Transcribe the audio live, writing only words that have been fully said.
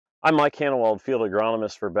I'm Mike Hannewald, field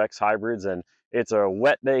agronomist for Beck's Hybrids, and it's a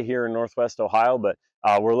wet day here in Northwest Ohio, but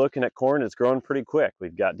we're looking at corn. It's growing pretty quick.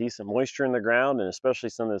 We've got decent moisture in the ground, and especially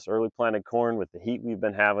some of this early planted corn with the heat we've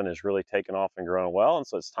been having is really taken off and growing well, and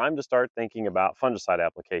so it's time to start thinking about fungicide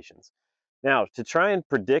applications. Now, to try and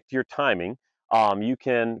predict your timing, you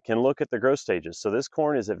can look at the growth stages. So this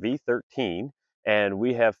corn is at V13, and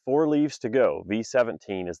we have 4 leaves to go.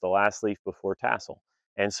 V17 is the last leaf before tassel.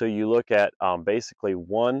 And so you look at basically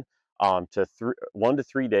 1 to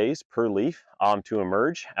 3 days per leaf to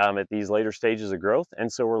emerge at these later stages of growth.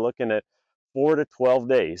 And so we're looking at 4 to 12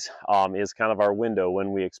 days is kind of our window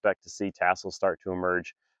when we expect to see tassels start to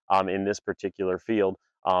emerge in this particular field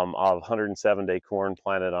of 107-day corn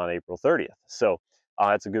planted on April 30th. So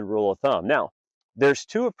that's a good rule of thumb. Now, there's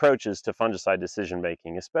 2 approaches to fungicide decision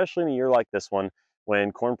making, especially in a year like this one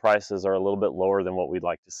when corn prices are a little bit lower than what we'd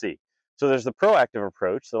like to see. So there's the proactive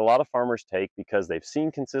approach that a lot of farmers take because they've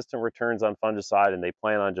seen consistent returns on fungicide and they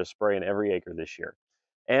plan on just spraying every acre this year.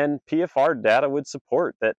 And PFR data would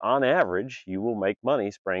support that on average, you will make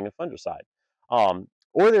money spraying a fungicide.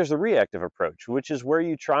 Or there's the reactive approach, which is where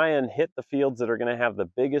you try and hit the fields that are going to have the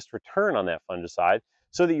biggest return on that fungicide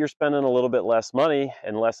so that you're spending a little bit less money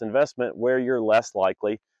and less investment where you're less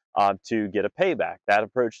likely to get a payback. That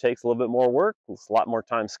approach takes a little bit more work, it's a lot more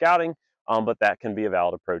time scouting, but that can be a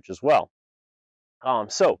valid approach as well.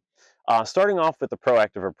 Starting off with the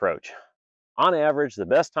proactive approach. On average, the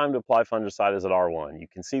best time to apply fungicide is at R1. You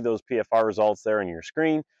can see those PFR results there on your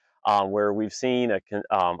screen where we've seen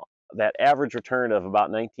that average return of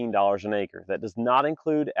about $19 an acre. That does not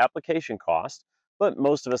include application cost, but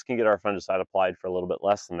most of us can get our fungicide applied for a little bit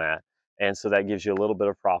less than that. And so that gives you a little bit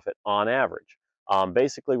of profit on average.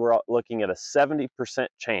 Basically, we're looking at a 70%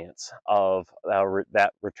 chance of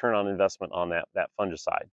that return on investment on that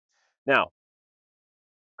fungicide. Now,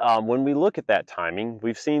 when we look at that timing,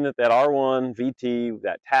 we've seen that R1, VT,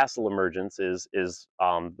 that tassel emergence is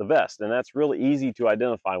the best, and that's really easy to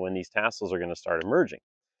identify when these tassels are going to start emerging.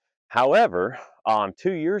 However,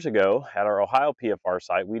 2 years ago at our Ohio PFR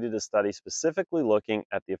site, we did a study specifically looking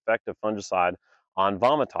at the effect of fungicide on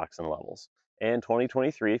vomitoxin levels. And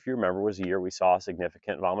 2023, if you remember, was a year we saw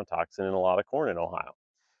significant vomitoxin in a lot of corn in Ohio.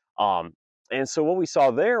 And so what we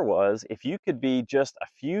saw there was if you could be just a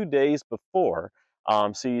few days before,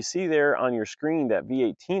 so you see there on your screen that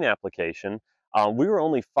V18 application, we were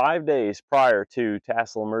only 5 days prior to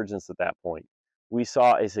tassel emergence at that point. We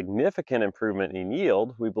saw a significant improvement in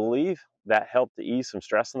yield. We believe that helped to ease some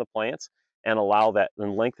stress in the plants and allow that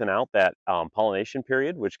and lengthen out that pollination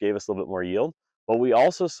period, which gave us a little bit more yield. But we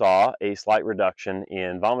also saw a slight reduction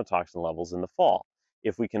in vomitoxin levels in the fall.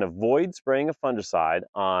 If we can avoid spraying a fungicide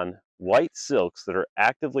on white silks that are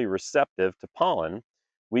actively receptive to pollen,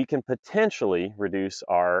 we can potentially reduce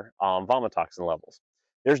our vomitoxin levels.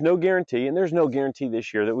 There's no guarantee, and there's no guarantee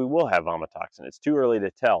this year that we will have vomitoxin. It's too early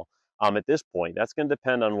to tell at this point. That's going to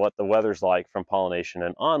depend on what the weather's like from pollination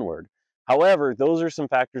and onward. However, those are some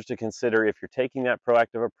factors to consider if you're taking that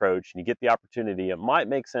proactive approach and you get the opportunity. It might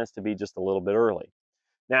make sense to be just a little bit early.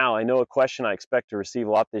 Now, I know a question I expect to receive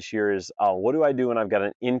a lot this year is, what do I do when I've got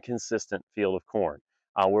an inconsistent field of corn,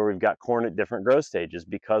 where we've got corn at different growth stages?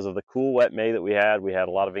 Because of the cool, wet May that we had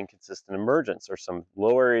a lot of inconsistent emergence or some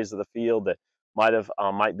low areas of the field that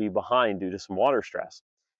might be behind due to some water stress.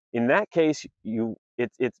 In that case,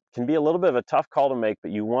 it can be a little bit of a tough call to make,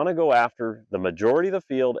 but you want to go after the majority of the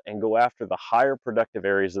field and go after the higher productive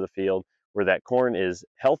areas of the field where that corn is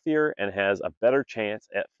healthier and has a better chance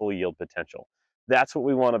at full yield potential. That's what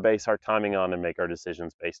we want to base our timing on and make our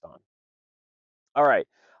decisions based on. All right,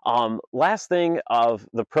 last thing of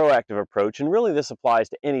the proactive approach, and really this applies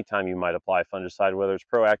to any time you might apply fungicide, whether it's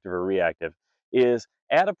proactive or reactive, is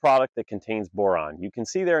add a product that contains boron. You can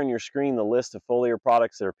see there on your screen the list of foliar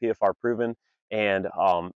products that are PFR proven, and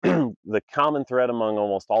the common thread among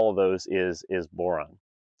almost all of those is boron.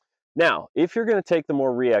 Now, if you're going to take the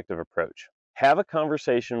more reactive approach, have a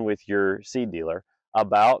conversation with your seed dealer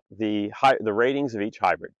about the ratings of each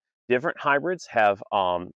hybrid. Different hybrids have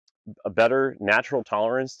a better natural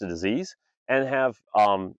tolerance to disease and have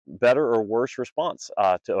better or worse response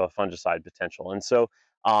to a fungicide potential. And so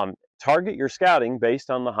target your scouting based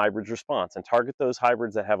on the hybrid's response and target those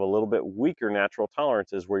hybrids that have a little bit weaker natural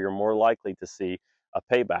tolerances where you're more likely to see a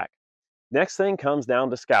payback. Next thing comes down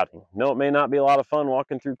to scouting. No, it may not be a lot of fun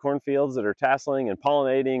walking through cornfields that are tasseling and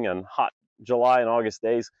pollinating on hot July and August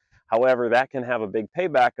days. However, that can have a big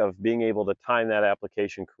payback of being able to time that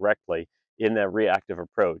application correctly in that reactive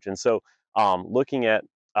approach. And so looking at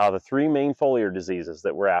the 3 main foliar diseases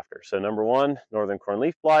that we're after. So number 1, northern corn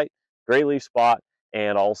leaf blight, gray leaf spot,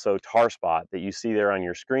 and also tar spot that you see there on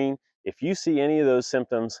your screen. If you see any of those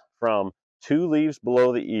symptoms from 2 leaves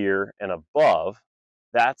below the ear and above,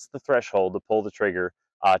 that's the threshold to pull the trigger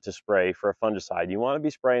to spray for a fungicide. You want to be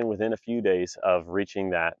spraying within a few days of reaching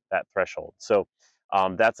that threshold. So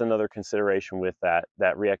that's another consideration with that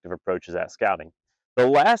reactive approach is at scouting. The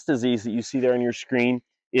last disease that you see there on your screen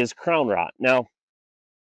is crown rot. Now,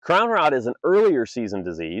 crown rot is an earlier season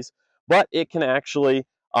disease, but it can actually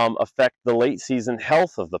affect the late season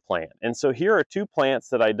health of the plant. And so here are 2 plants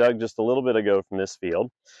that I dug just a little bit ago from this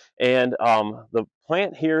field. And the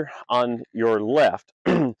plant here on your left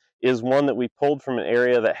is one that we pulled from an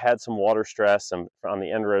area that had some water stress and on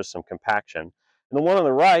the end rows some compaction. And the one on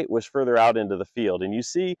the right was further out into the field. And you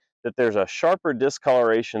see that there's a sharper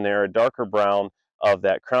discoloration there, a darker brown of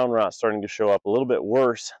that crown rot starting to show up a little bit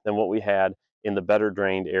worse than what we had in the better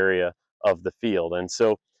drained area of the field. And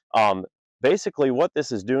so basically what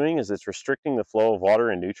this is doing is it's restricting the flow of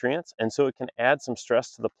water and nutrients, and so it can add some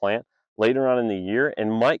stress to the plant later on in the year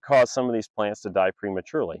and might cause some of these plants to die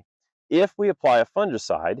prematurely. If we apply a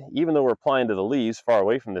fungicide, even though we're applying to the leaves far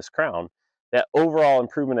away from this crown, that overall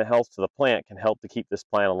improvement of health to the plant can help to keep this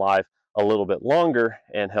plant alive a little bit longer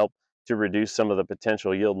and help to reduce some of the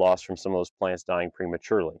potential yield loss from some of those plants dying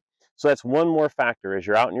prematurely. So that's one more factor as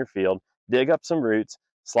you're out in your field. Dig up some roots,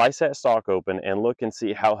 slice that stalk open, and look and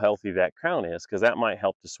see how healthy that crown is, because that might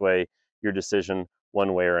help to sway your decision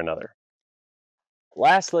one way or another.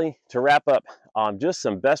 Lastly, to wrap up, just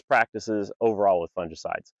some best practices overall with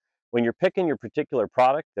fungicides. When you're picking your particular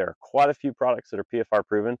product, there are quite a few products that are PFR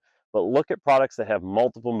proven, but look at products that have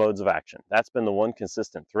multiple modes of action. That's been the one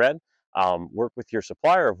consistent thread. Work with your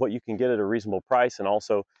supplier of what you can get at a reasonable price, and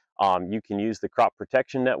also you can use the Crop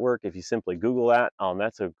Protection Network. If you simply Google that,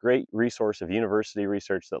 that's a great resource of university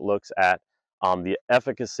research that looks at the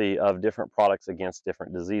efficacy of different products against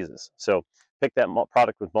different diseases. So pick that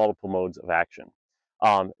product with multiple modes of action.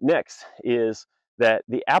 Next is that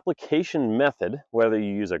the application method, whether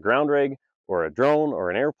you use a ground rig or a drone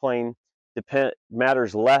or an airplane,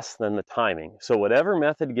 matters less than the timing. So whatever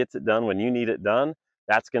method gets it done when you need it done,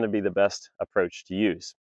 that's going to be the best approach to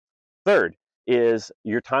use. Third is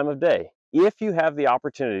your time of day. If you have the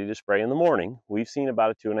opportunity to spray in the morning, we've seen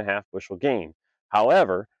about a 2.5 bushel gain.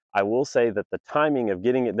 However, I will say that the timing of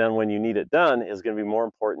getting it done when you need it done is going to be more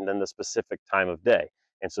important than the specific time of day.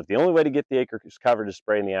 And so if the only way to get the acres covered is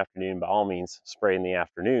spray in the afternoon, by all means, spray in the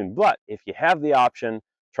afternoon. But if you have the option,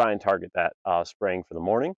 try and target that spraying for the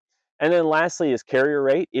morning. And then lastly is carrier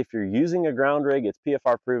rate. If you're using a ground rig, it's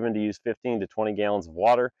PFR proven to use 15 to 20 gallons of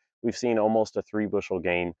water. We've seen almost a 3 bushel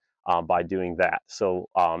gain by doing that. So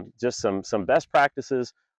just some best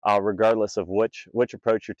practices regardless of which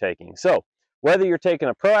approach you're taking. So whether you're taking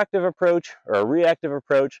a proactive approach or a reactive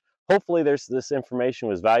approach, hopefully this information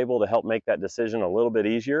was valuable to help make that decision a little bit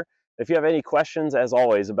easier. If you have any questions, as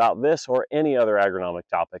always, about this or any other agronomic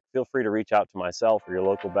topic, feel free to reach out to myself or your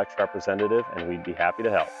local Beck's representative, and we'd be happy to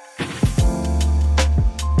help.